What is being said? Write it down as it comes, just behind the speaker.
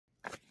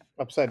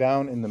Upside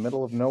Down in the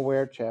Middle of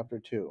Nowhere, Chapter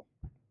 2.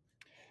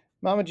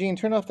 Mama Jean,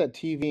 turn off that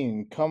TV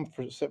and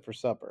sit for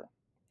supper.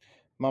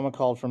 Mama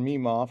called for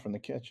Meemaw from the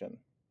kitchen.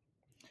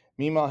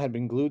 Meemaw had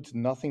been glued to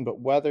nothing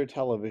but weather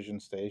television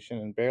station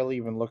and barely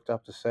even looked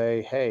up to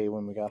say hey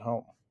when we got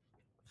home.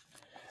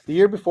 The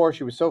year before,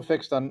 she was so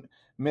fixed on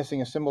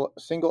missing a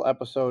single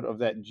episode of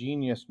that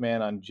genius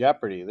man on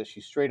Jeopardy that she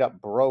straight up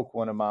broke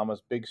one of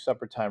Mama's big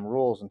supper time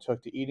rules and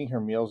took to eating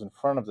her meals in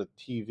front of the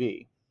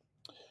TV.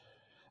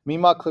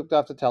 Meemaw clicked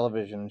off the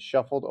television and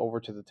shuffled over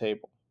to the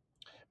table,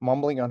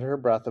 mumbling under her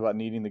breath about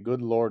needing the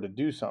good Lord to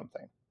do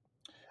something.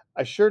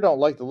 I sure don't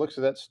like the looks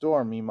of that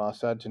storm, Meemaw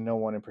said to no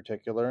one in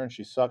particular, and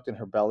she sucked in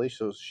her belly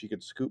so she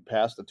could scoot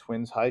past the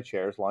twins' high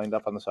chairs lined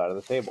up on the side of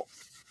the table.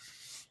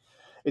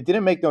 It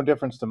didn't make no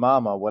difference to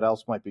Mama what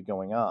else might be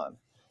going on.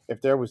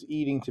 If there was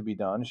eating to be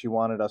done, she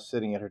wanted us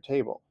sitting at her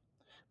table.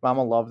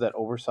 Mama loved that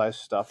oversized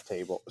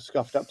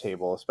scuffed up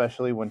table,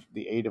 especially when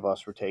the 8 of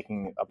us were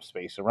taking up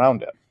space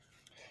around it.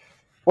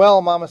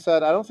 Well, Mama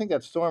said, I don't think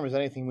that storm is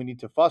anything we need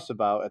to fuss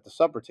about at the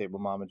supper table,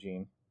 Mama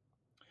Jean.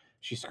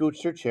 She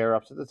scooched her chair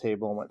up to the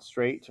table and went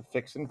straight to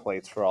fixing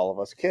plates for all of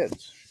us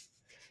kids.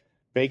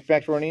 Baked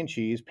macaroni and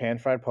cheese,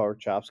 pan-fried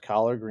pork chops,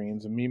 collard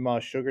greens, and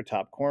Meemaw's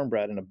sugar-topped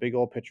cornbread, and a big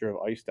old pitcher of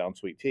iced-down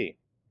sweet tea.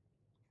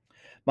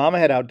 Mama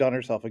had outdone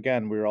herself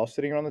again. We were all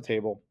sitting around the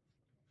table.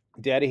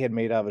 Daddy had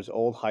made out of his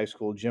old high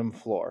school gym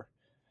floor,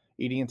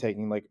 eating and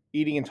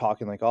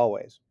talking like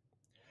always.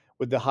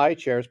 With the high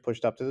chairs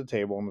pushed up to the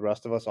table and the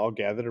rest of us all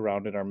gathered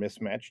around in our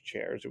mismatched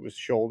chairs, it was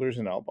shoulders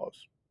and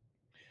elbows.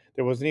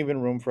 There wasn't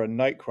even room for a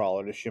night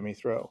crawler to shimmy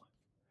through.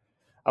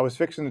 I was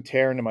fixing to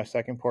tear into my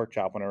second pork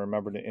chop when I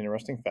remembered an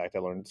interesting fact I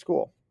learned at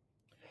school.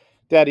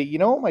 Daddy, you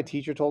know what my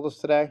teacher told us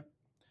today?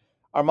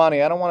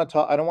 Armani, I don't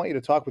want you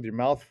to talk with your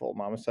mouth full,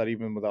 Mama said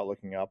even without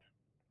looking up.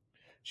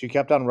 She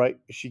kept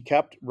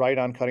right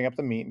on cutting up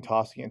the meat and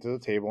tossing it into the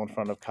table in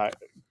front of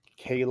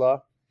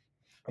Kayla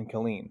and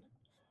Colleen.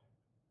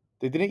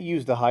 They didn't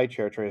use the high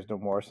chair trays no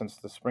more since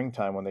the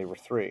springtime when they were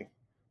 3.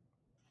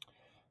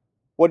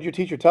 What did your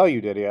teacher tell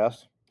you? Daddy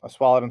asked. I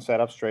swallowed and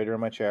sat up straighter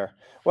in my chair.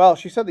 Well,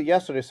 she said that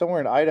yesterday,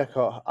 somewhere in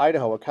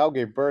Idaho, a cow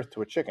gave birth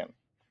to a chicken.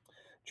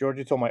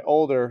 Georgie told my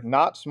older,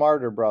 not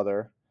smarter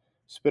brother,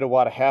 spit a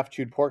wad of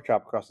half-chewed pork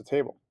chop across the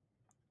table.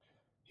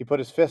 He put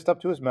his fist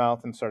up to his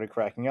mouth and started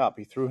cracking up.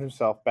 He threw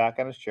himself back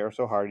on his chair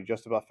so hard he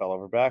just about fell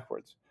over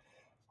backwards.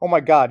 Oh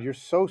my God, you're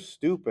so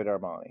stupid,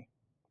 Armani.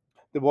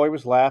 The boy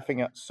was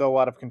laughing so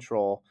out of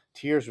control,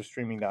 tears were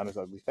streaming down his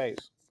ugly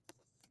face.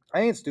 I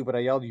ain't stupid,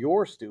 I yelled,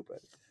 you're stupid.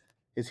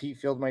 His heat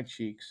filled my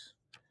cheeks.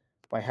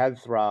 My head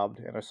throbbed,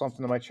 and I slumped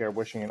into my chair,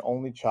 wishing I was an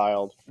only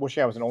child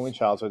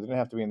so I didn't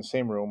have to be in the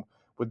same room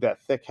with that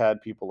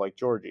thick-head people like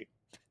Georgie.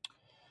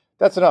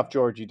 That's enough,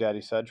 Georgie,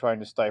 Daddy said, trying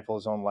to stifle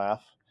his own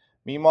laugh.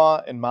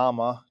 Meemaw and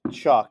Mama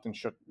chuckled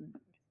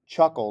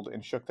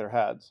and shook their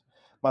heads.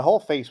 My whole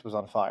face was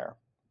on fire.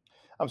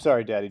 I'm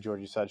sorry, Daddy,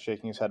 Georgie said,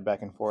 shaking his head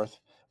back and forth,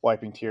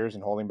 wiping tears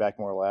and holding back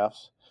more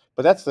laughs.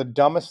 But that's the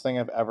dumbest thing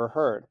I've ever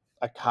heard.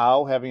 A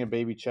cow having a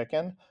baby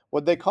chicken?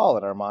 What'd they call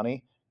it,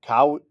 Armani?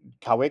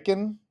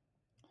 Cowicken?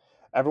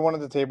 Everyone at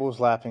the table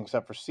was laughing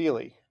except for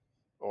Seely.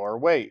 Or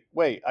wait,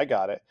 I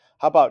got it.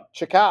 How about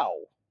Chickow?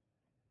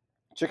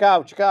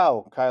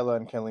 Chickow, Kyla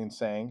and Colleen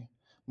sang,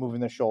 moving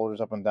their shoulders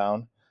up and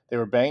down. They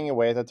were banging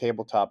away at the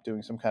tabletop,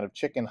 doing some kind of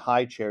chicken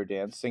high chair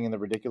dance, singing the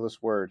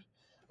ridiculous word.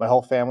 My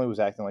whole family was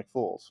acting like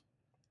fools.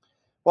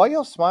 Why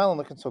y'all smiling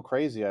looking so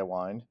crazy, I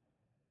whined.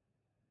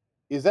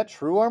 Is that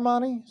true,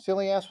 Armani?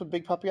 Seely asked with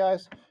big puppy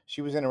eyes.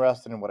 She was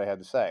interested in what I had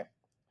to say.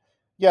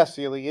 Yes,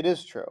 Seely, it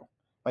is true.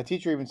 My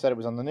teacher even said it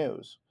was on the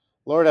news.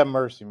 Lord have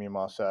mercy,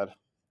 Meemaw said.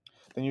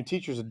 Then your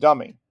teacher's a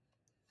dummy,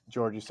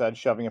 Georgie said,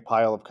 shoving a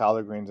pile of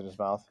collard greens in his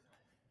mouth.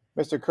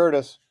 Mr.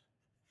 Curtis,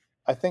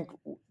 I think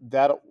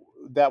that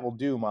will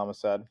do, Mama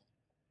said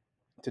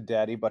to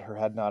Daddy, but her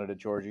head nodded at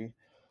Georgie.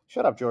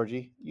 Shut up,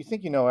 Georgie. You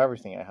think you know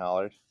everything, I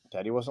hollered.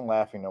 Daddy wasn't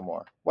laughing no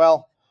more.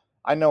 Well,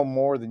 I know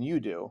more than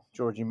you do,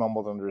 Georgie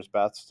mumbled under his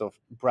breath,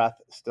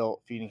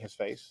 still feeding his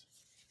face.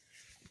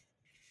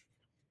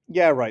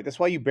 Yeah, right. That's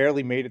why you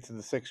barely made it to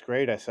the 6th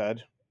grade, I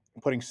said,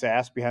 putting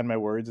sass behind my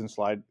words and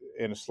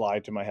a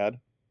slide to my head.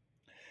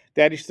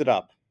 Daddy stood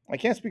up. I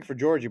can't speak for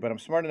Georgie, but I'm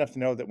smart enough to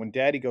know that when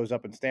Daddy goes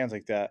up and stands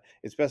like that,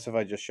 it's best if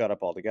I just shut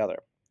up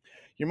altogether.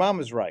 Your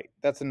mom is right.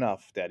 That's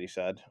enough, Daddy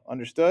said.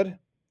 Understood?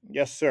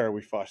 Yes, sir,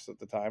 we fussed at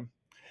the time.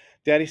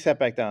 Daddy sat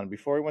back down.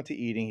 Before he went to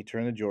eating, he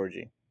turned to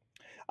Georgie.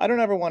 I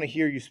don't ever want to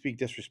hear you speak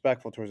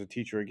disrespectful towards a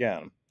teacher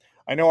again.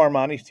 I know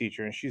Armani's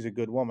teacher, and she's a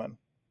good woman.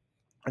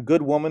 A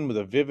good woman with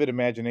a vivid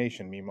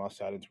imagination, Meemaw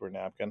sat into her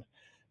napkin.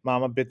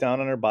 Mama bit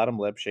down on her bottom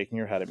lip, shaking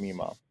her head at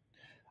Meemaw.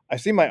 I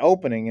see my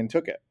opening and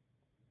took it.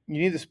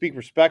 You need to speak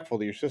respectful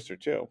to your sister,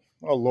 too.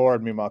 Oh,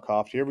 Lord, Meemaw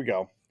coughed. Here we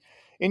go.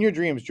 In your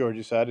dreams,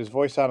 Georgie said. His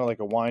voice sounded like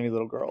a whiny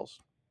little girl's.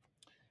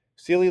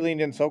 Celie leaned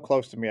in so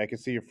close to me I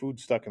could see her food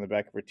stuck in the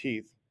back of her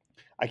teeth.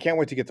 I can't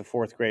wait to get to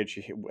 4th grade,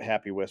 she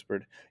happy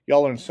whispered.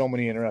 Y'all learn so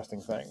many interesting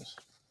things.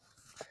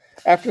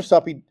 After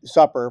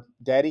supper,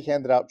 Daddy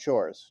handed out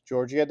chores.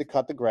 Georgie had to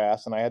cut the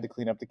grass, and I had to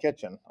clean up the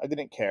kitchen. I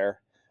didn't care.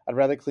 I'd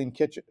rather clean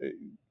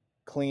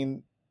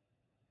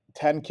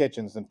 10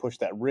 kitchens than push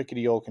that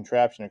rickety old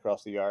contraption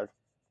across the yard.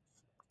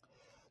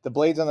 The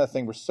blades on that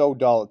thing were so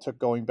dull it took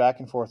going back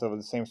and forth over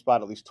the same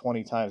spot at least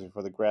 20 times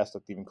before the grass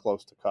looked even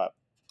close to cut.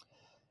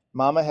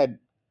 Mama had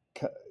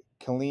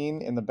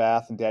Colleen in the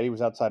bath, and Daddy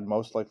was outside,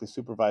 most likely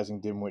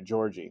supervising dimwit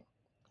Georgie.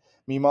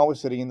 Meemaw was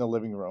sitting in the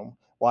living room,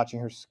 watching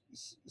her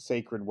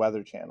sacred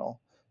Weather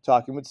Channel,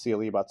 talking with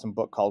Celie about some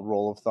book called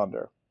Roll of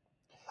Thunder.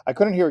 I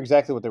couldn't hear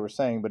exactly what they were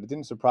saying, but it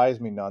didn't surprise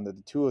me none that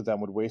the two of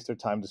them would waste their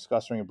time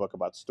discussing a book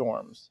about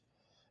storms.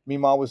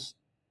 Meemaw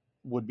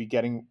would be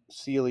getting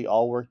Celie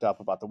all worked up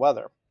about the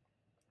weather.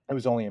 It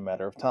was only a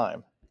matter of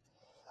time.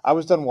 I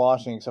was done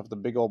washing except for the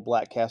big old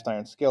black cast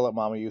iron skillet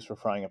Mama used for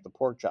frying up the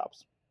pork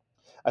chops.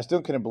 I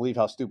still couldn't believe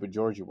how stupid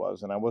Georgie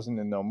was, and I wasn't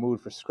in no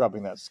mood for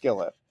scrubbing that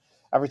skillet.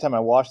 Every time I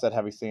washed that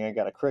heavy thing, I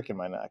got a crick in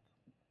my neck.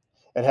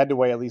 It had to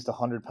weigh at least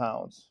 100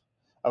 pounds.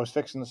 I was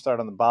fixing to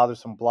start on the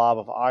bothersome blob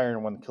of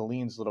iron when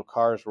Colleen's little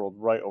cars rolled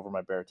right over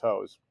my bare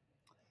toes.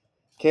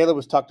 Kayla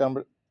was tucked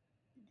under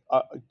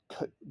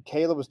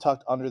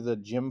the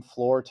gym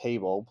floor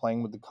table,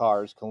 playing with the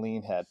cars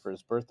Colleen had for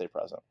his birthday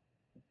present.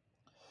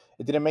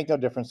 It didn't make no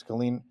difference to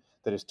Colleen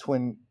that his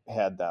twin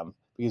had them,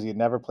 because he had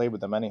never played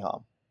with them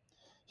anyhow.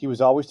 He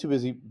was always too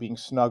busy being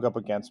snug up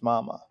against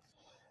Mama.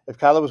 If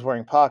Kyla was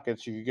wearing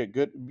pockets, you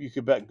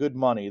could bet good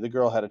money the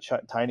girl had a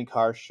tiny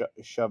car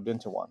shoved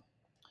into one.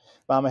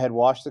 Mama had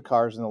washed the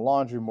cars in the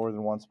laundry more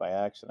than once by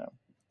accident.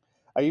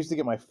 I used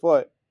to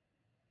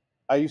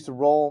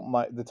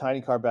roll the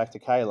tiny car back to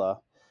Kyla,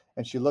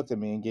 and she looked at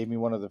me and gave me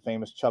one of the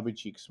famous chubby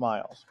cheek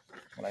smiles,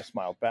 and I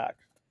smiled back.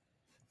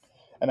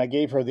 And I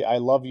gave her the I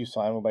love you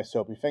sign with my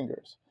soapy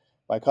fingers.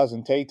 My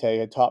cousin Tay-Tay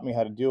had taught me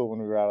how to do it when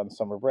we were out on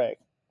summer break.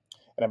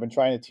 And I've been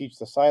trying to teach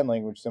the sign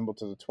language symbol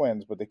to the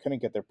twins, but they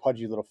couldn't get their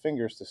pudgy little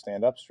fingers to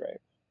stand up straight.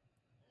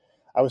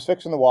 I was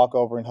fixing to walk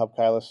over and help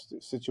Kyla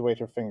situate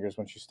her fingers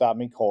when she stopped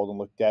me cold and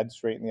looked dead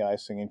straight in the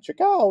eyes, singing,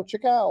 "Chickow,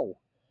 chickow."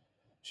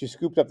 She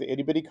scooped up the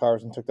itty-bitty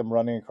cars and took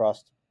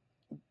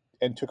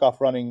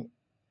off running,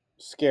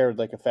 scared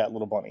like a fat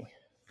little bunny.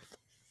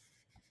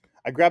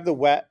 I grabbed the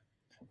wet,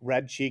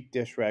 red-cheeked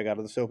dish rag out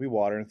of the soapy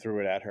water and threw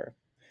it at her,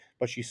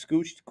 but she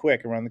scooched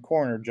quick around the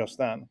corner just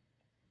then,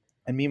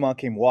 and Meemaw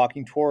came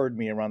walking toward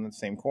me around the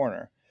same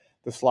corner.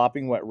 The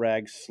slopping wet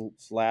rag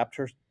slapped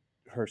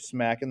her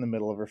smack in the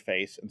middle of her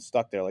face and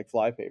stuck there like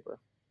flypaper.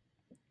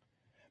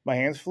 My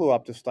hands flew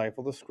up to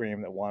stifle the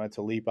scream that wanted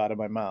to leap out of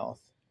my mouth.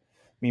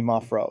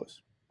 Meemaw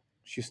froze.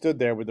 She stood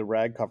there with the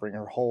rag covering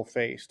her whole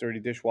face, dirty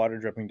dishwater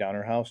dripping down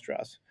her house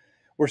dress.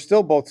 We're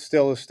still both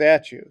still as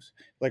statues,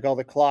 like all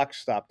the clocks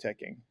stopped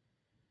ticking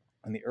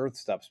and the earth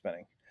stopped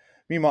spinning.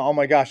 Meemaw, oh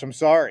my gosh, I'm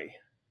sorry.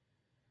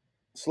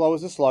 Slow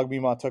as a slug,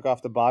 Meemaw took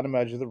off the bottom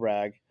edge of the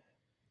rag.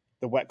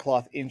 The wet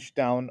cloth inched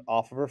down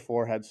off of her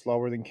forehead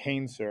slower than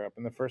cane syrup,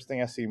 and the first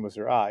thing I seen was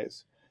her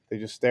eyes. They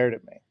just stared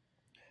at me.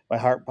 My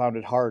heart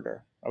pounded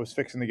harder. I was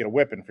fixing to get a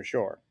whipping for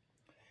sure.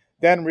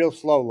 Then, real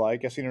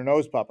slow-like, I seen her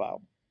nose pop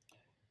out.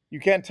 You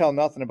can't tell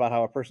nothing about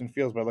how a person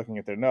feels by looking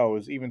at their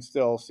nose. Even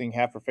still, seeing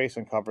half her face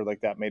uncovered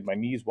like that made my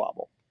knees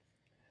wobble.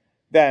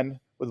 Then,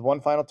 with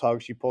one final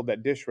tug, she pulled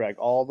that dish rag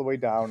all the way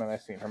down, and I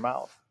seen her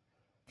mouth.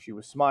 She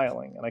was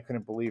smiling, and I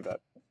couldn't believe it.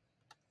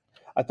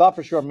 I thought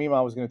for sure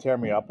Meemaw was going to tear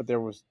me up, but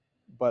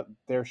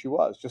there she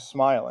was, just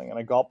smiling, and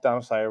I gulped down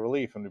a sigh of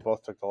relief, and we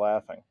both took to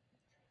laughing.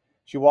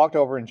 She walked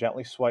over and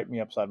gently swiped me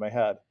upside my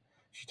head.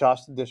 She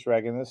tossed the dish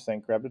rag in the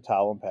sink, grabbed a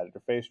towel, and patted her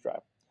face dry.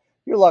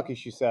 "You're lucky,"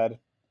 she said,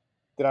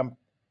 that I'm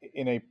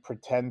in a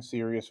pretend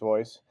serious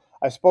voice.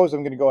 "I suppose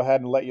I'm going to go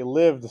ahead and let you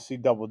live to see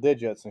double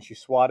digits," and she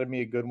swatted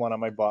me a good one on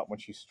my butt when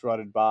she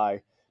strutted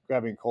by,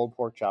 grabbing a cold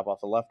pork chop off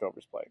the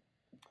leftovers plate.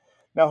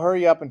 "Now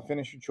hurry up and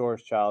finish your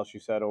chores, child," she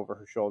said over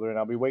her shoulder, "and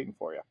I'll be waiting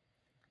for you."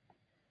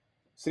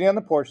 Sitting on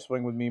the porch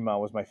swing with Meemaw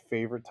was my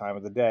favorite time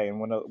of the day,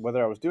 and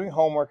whether I was doing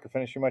homework or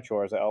finishing my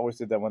chores, I always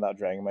did them without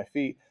dragging my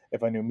feet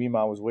if I knew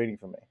Meemaw was waiting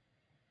for me.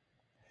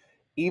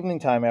 Evening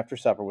time after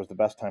supper was the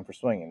best time for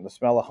swinging. The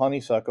smell of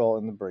honeysuckle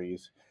in the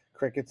breeze,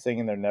 crickets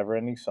singing their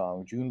never-ending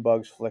song, June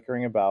bugs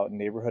flickering about, and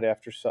neighborhood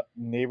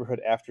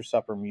after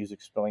supper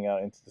music spilling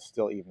out into the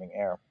still evening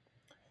air.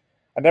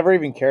 I never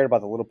even cared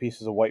about the little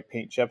pieces of white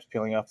paint chips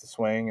peeling off the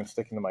swing and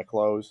sticking to my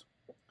clothes.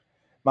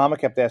 Mama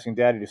kept asking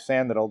Daddy to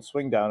sand that old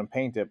swing down and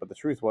paint it, but the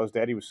truth was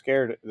Daddy was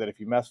scared that if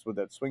he messed with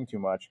that swing too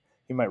much,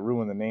 he might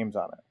ruin the names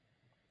on it.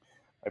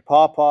 My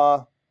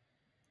pawpaw,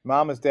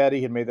 Mama's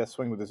daddy had made that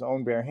swing with his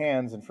own bare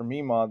hands, and for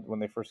Meemaw, when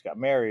they first got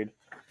married,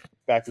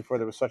 back before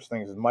there was such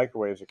things as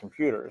microwaves or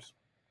computers,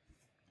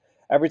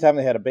 every time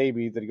they had a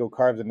baby, they'd go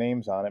carve the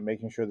names on it,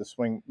 making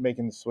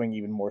the swing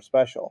even more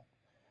special.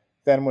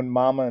 Then when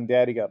Mama and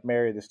Daddy got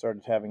married, they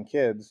started having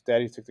kids.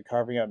 Daddy took to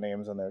carving out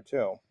names on there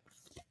too.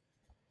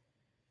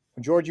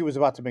 When Georgie was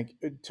about to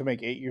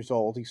make 8 years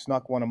old, he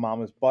snuck one of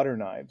Mama's butter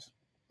knives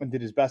and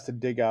did his best to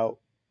dig out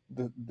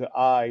the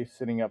I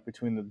sitting up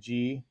between the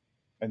G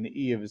and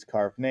the E of his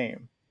carved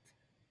name.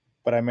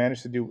 But all he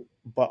managed to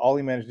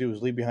do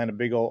was leave behind a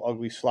big old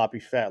ugly sloppy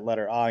fat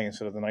letter I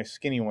instead of the nice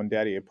skinny one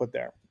Daddy had put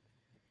there.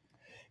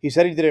 He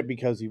said he did it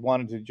because he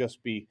wanted to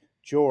just be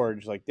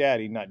George like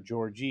Daddy, not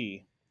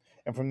Georgie.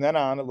 And from then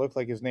on, it looked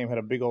like his name had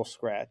a big old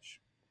scratch.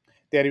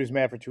 Daddy was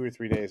mad for 2 or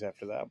 3 days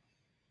after that.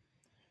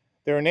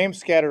 There were names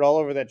scattered all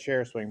over that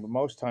chair swing, but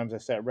most times I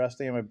sat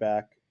resting my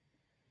back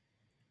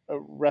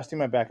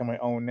on my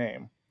own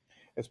name.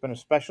 It's been a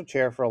special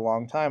chair for a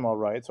long time, all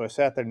right. So I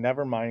sat there,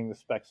 never minding the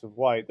specks of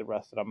white that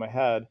rested on my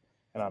head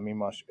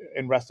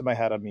and rested my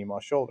head on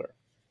Mima's shoulder.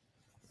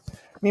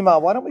 Mima,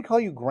 why don't we call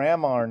you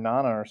Grandma or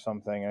Nana or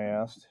something? I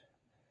asked.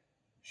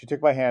 She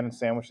took my hand and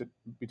sandwiched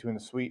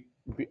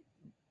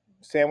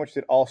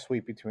it all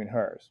sweet between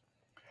hers.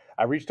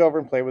 I reached over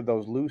and played with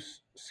those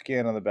loose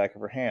skin on the back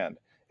of her hand.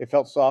 It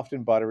felt soft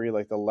and buttery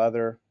like the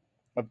leather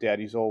of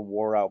Daddy's old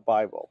wore-out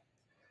Bible.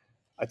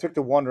 I took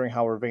to wondering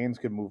how her veins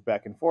could move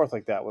back and forth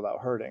like that without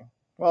hurting.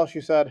 Well,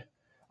 she said,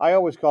 I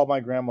always called my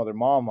grandmother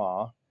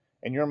Mama,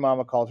 and your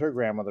mama called her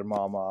grandmother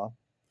Mama,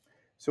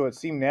 so it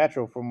seemed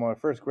natural for when my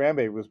first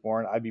grandbaby was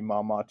born, I'd be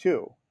Mama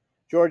too.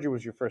 Georgie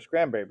was your first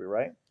grandbaby,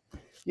 right?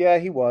 Yeah,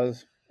 he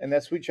was. And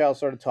that sweet child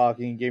started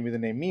talking and gave me the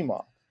name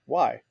Mima.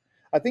 Why?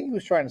 I think he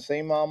was trying to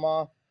say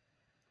Mama.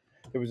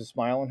 There was a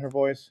smile in her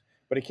voice,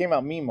 but it came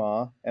out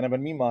Mima, and I've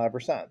been Mima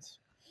ever since.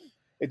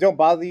 It don't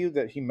bother you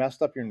that he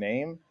messed up your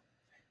name?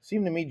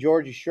 Seemed to me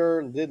Georgie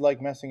sure did like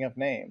messing up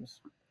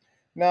names.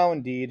 No,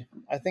 indeed.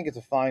 I think it's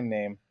a fine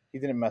name. He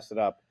didn't mess it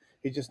up.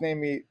 He just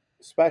named me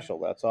Special,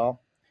 that's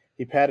all.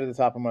 He patted the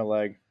top of my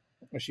leg.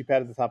 She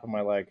patted the top of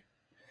my leg.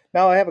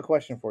 Now I have a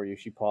question for you.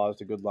 She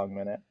paused a good long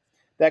minute.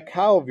 That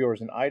cow of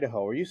yours in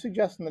Idaho, are you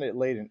suggesting that it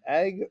laid an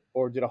egg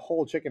or did a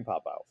whole chicken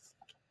pop out?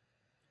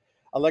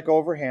 I let go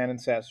of her hand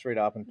and sat straight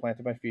up and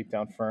planted my feet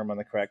down firm on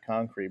the cracked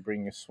concrete,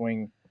 bringing a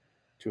swing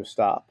to a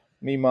stop.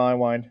 Mima, I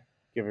whined,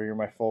 giving her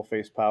my full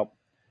face pout.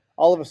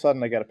 All of a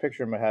sudden, I got a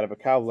picture in my head of a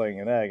cow laying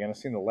an egg, and I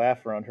seen the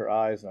laugh around her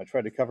eyes, and I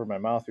tried to cover my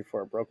mouth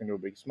before it broke into a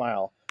big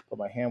smile, but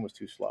my hand was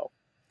too slow.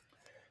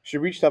 She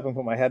reached up and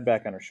put my head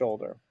back on her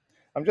shoulder.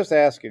 I'm just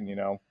asking, you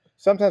know.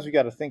 Sometimes we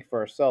got to think for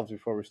ourselves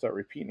before we start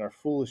repeating our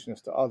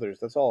foolishness to others.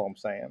 That's all I'm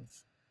saying.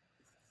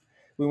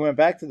 We went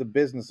back to the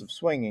business of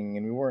swinging,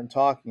 and we weren't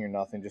talking or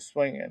nothing, just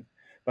swinging.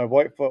 My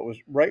right foot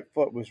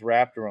was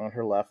wrapped around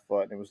her left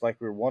foot, and it was like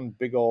we were one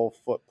big old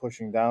foot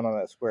pushing down on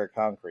that square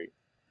concrete.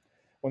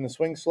 When the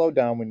swing slowed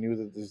down, we knew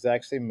that the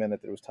exact same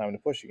minute that it was time to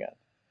push again.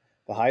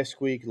 The high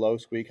squeak, low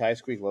squeak, high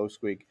squeak, low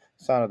squeak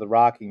sound of the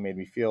rocking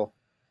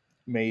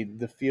made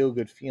the feel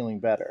good feeling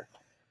better.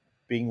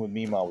 Being with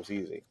Mima was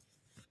easy.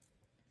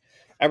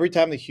 Every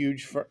time the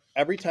huge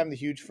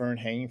fern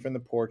hanging from the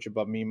porch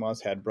above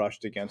Mima's head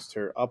brushed against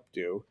her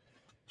updo,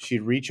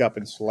 she'd reach up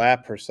and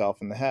slap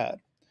herself in the head.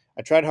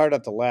 I tried hard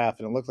not to laugh,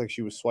 and it looked like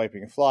she was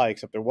swiping a fly,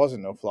 except there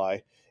wasn't no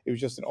fly. It was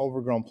just an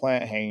overgrown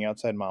plant hanging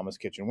outside Mama's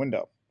kitchen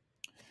window.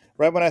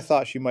 Right when I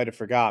thought she might have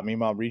forgot,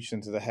 Mima reached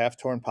into the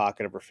half-torn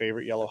pocket of her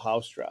favorite yellow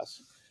house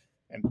dress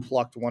and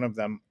plucked one of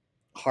them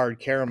hard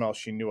caramels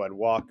she knew I'd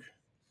walk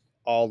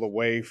all the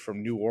way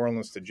from New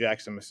Orleans to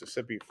Jackson,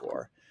 Mississippi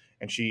for.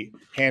 And she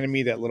handed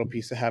me that little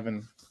piece of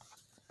heaven,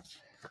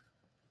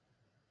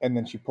 and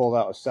then she pulled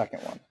out a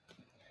second one.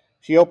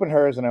 She opened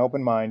hers, and I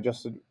opened mine,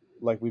 just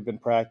like we've been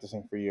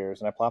practicing for years,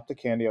 and I plopped the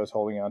candy I was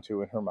holding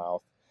onto in her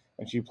mouth,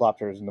 and she plopped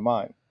hers into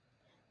mine.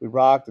 We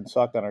rocked and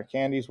sucked on our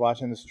candies,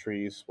 watching the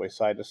trees sway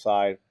side to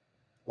side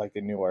like they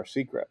knew our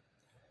secret.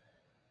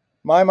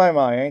 My,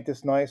 ain't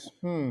this nice?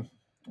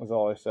 Was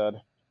all I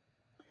said.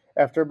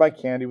 After my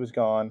candy was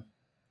gone,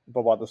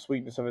 but while the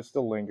sweetness of it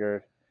still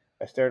lingered,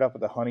 I stared up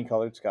at the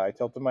honey-colored sky,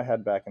 tilted my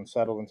head back, and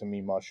settled into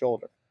Mima's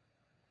shoulder.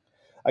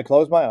 I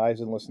closed my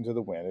eyes and listened to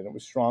the wind, and it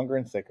was stronger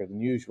and thicker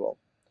than usual,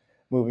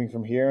 moving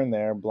from here and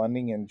there,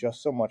 blending in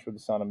just so much with the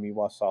sound of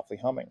Mima softly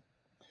humming,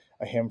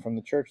 a hymn from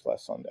the church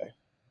last Sunday.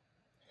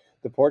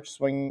 The porch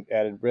swing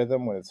added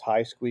rhythm with its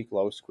high squeak,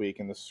 low squeak,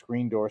 and the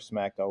screen door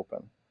smacked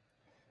open.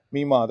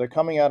 Mima, they're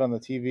coming out on the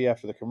TV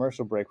after the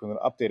commercial break with an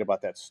update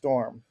about that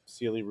storm,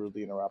 Celie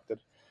rudely interrupted.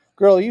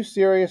 Girl, are you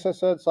serious? I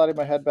said, sliding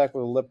my head back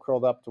with a lip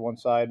curled up to one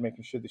side,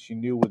 making sure that she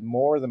knew with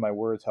more than my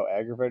words how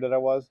aggravated I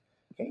was.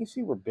 Can't you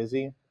see we're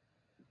busy?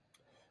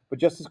 But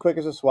just as quick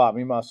as a swat,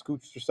 Mima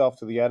scooched herself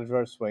to the edge of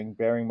our swing,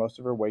 bearing most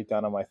of her weight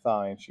down on my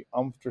thigh, and she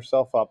umphed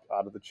herself up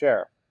out of the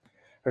chair.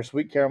 Her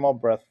sweet caramel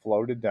breath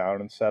floated down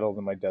and settled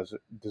in my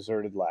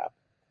deserted lap,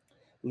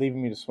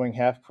 leaving me to swing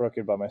half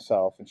crooked by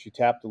myself, and she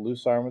tapped the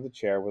loose arm of the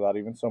chair without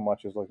even so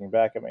much as looking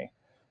back at me.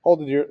 Hold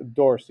the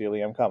door,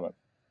 Celie, I'm coming.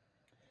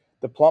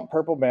 The plump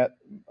purple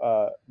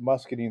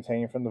muscadines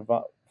hanging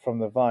from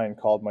the vine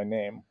called my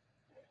name.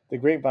 The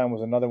grapevine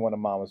was another one of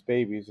Mama's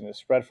babies, and it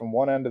spread from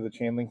one end of the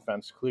chain link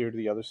fence clear to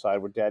the other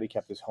side where Daddy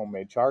kept his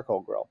homemade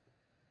charcoal grill.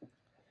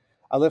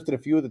 I lifted a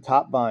few of the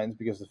top vines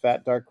because the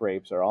fat, dark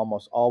grapes are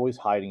almost always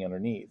hiding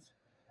underneath.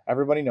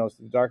 Everybody knows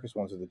that the darkest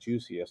ones are the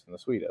juiciest and the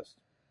sweetest.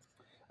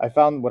 I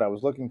found what I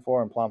was looking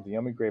for and plopped the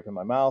yummy grape in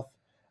my mouth,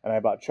 and I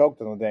about choked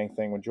on the dang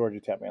thing when Georgie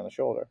tapped me on the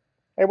shoulder.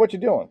 Hey, what you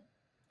doing?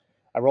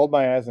 I rolled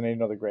my eyes and ate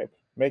another grape.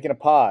 Making a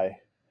pie.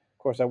 Of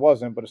course I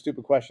wasn't, but a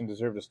stupid question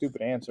deserved a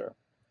stupid answer.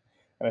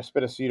 And I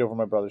spit a seed over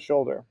my brother's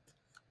shoulder.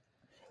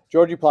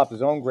 Georgie plopped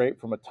his own grape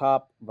from a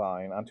top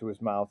vine onto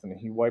his mouth, and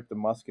he wiped the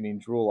muscadine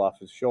drool off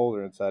his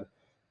shoulder and said,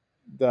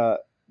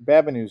 "The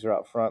Babanoos are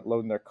out front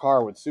loading their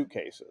car with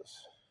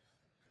suitcases."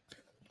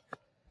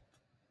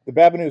 The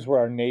Babanoos were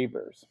our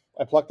neighbors.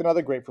 I plucked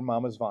another grape from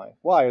Mama's vine.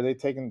 "Why, are they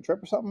taking a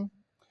trip or something?"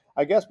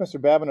 "I guess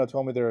Mr. Babineau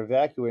told me they were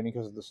evacuating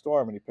because of the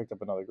storm," and he picked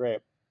up another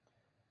grape.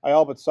 I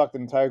all but sucked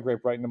an entire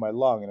grape right into my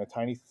lung, and a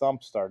tiny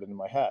thump started in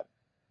my head.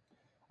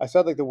 I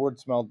said like the word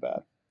smelled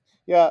bad.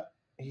 "Yeah,"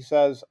 he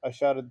says. I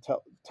shouted,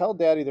 tell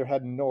Daddy they're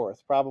heading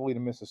north, probably to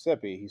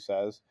Mississippi," he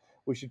says.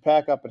 "We should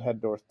pack up and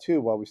head north,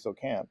 too, while we still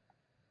can."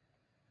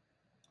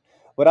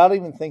 Without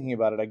even thinking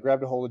about it, I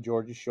grabbed a hold of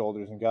George's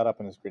shoulders and got up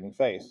in his grinning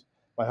face.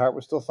 My heart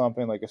was still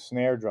thumping like a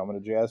snare drum at a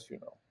jazz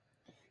funeral.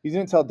 "You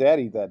didn't tell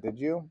Daddy that, did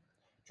you?"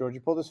 Georgie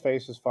pulled his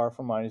face as far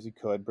from mine as he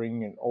could,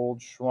 bringing an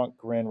old shrunk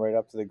grin right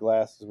up to the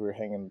glasses we were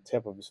hanging on the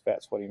tip of his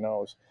fat, sweaty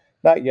nose.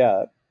 "Not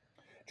yet.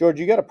 George,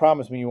 you gotta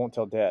promise me you won't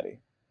tell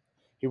Daddy."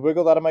 He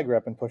wiggled out of my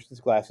grip and pushed his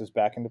glasses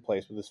back into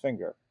place with his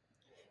finger.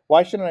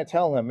 "Why shouldn't I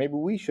tell him? Maybe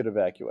we should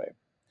evacuate."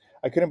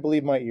 I couldn't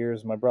believe my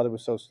ears. My brother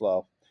was so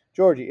slow.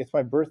 "Georgie, it's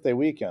my birthday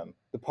weekend.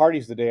 The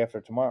party's the day after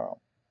tomorrow."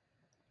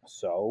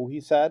 "So?" he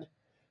said.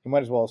 He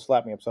might as well have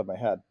slapped me upside my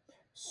head.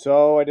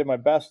 "So I did my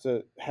best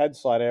to head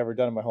slide I ever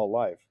done in my whole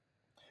life."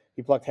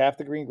 He plucked a half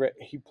green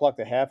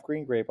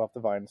grape off the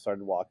vine and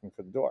started walking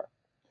for the door.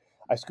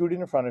 I scooted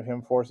in front of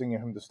him, forcing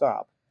him to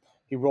stop.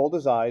 He rolled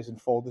his eyes and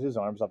folded his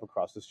arms up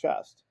across his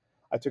chest.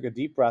 I took a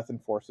deep breath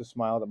and forced a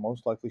smile that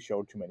most likely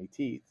showed too many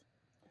teeth.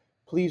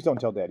 "Please don't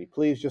tell Daddy.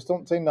 Please, just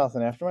don't say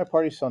nothing after my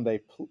party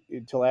Sunday,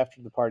 until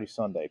after the party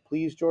Sunday.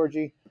 Please,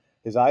 Georgie."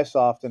 His eyes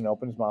softened and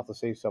opened his mouth to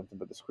say something,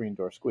 but the screen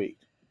door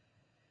squeaked.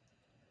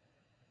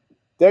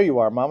 "There you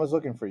are. Mama's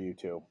looking for you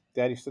two."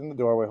 Daddy stood in the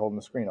doorway holding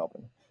the screen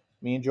open.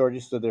 Me and Georgie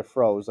stood there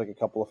froze like a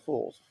couple of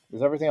fools.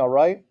 "Is everything all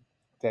right?"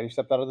 Daddy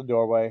stepped out of the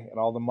doorway, and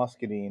all the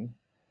muscadine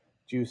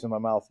juice in my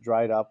mouth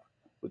dried up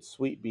with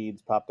sweet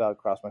beads popped out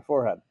across my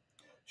forehead.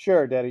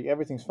 "Sure, Daddy,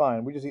 everything's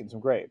fine. We're just eating some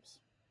grapes."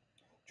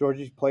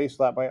 Georgie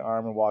slapped my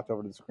arm and walked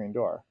over to the screen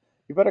door.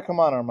 "You better come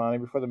on, Armani,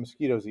 before the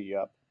mosquitoes eat you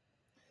up."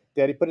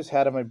 Daddy put his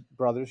head on my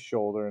brother's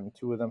shoulder, and the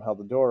two of them held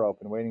the door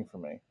open, waiting for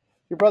me.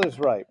 "Your brother's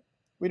right.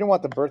 We don't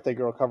want the birthday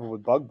girl covered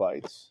with bug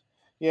bites."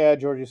 "Yeah,"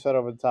 Georgie said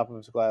over the top of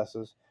his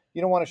glasses.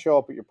 "You don't want to show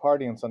up at your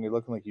party on Sunday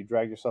looking like you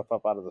dragged yourself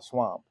up out of the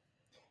swamp."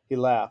 He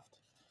laughed.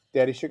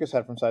 Daddy shook his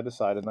head from side to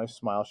side, a nice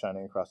smile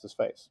shining across his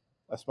face.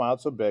 I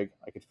smiled so big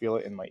I could feel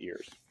it in my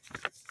ears.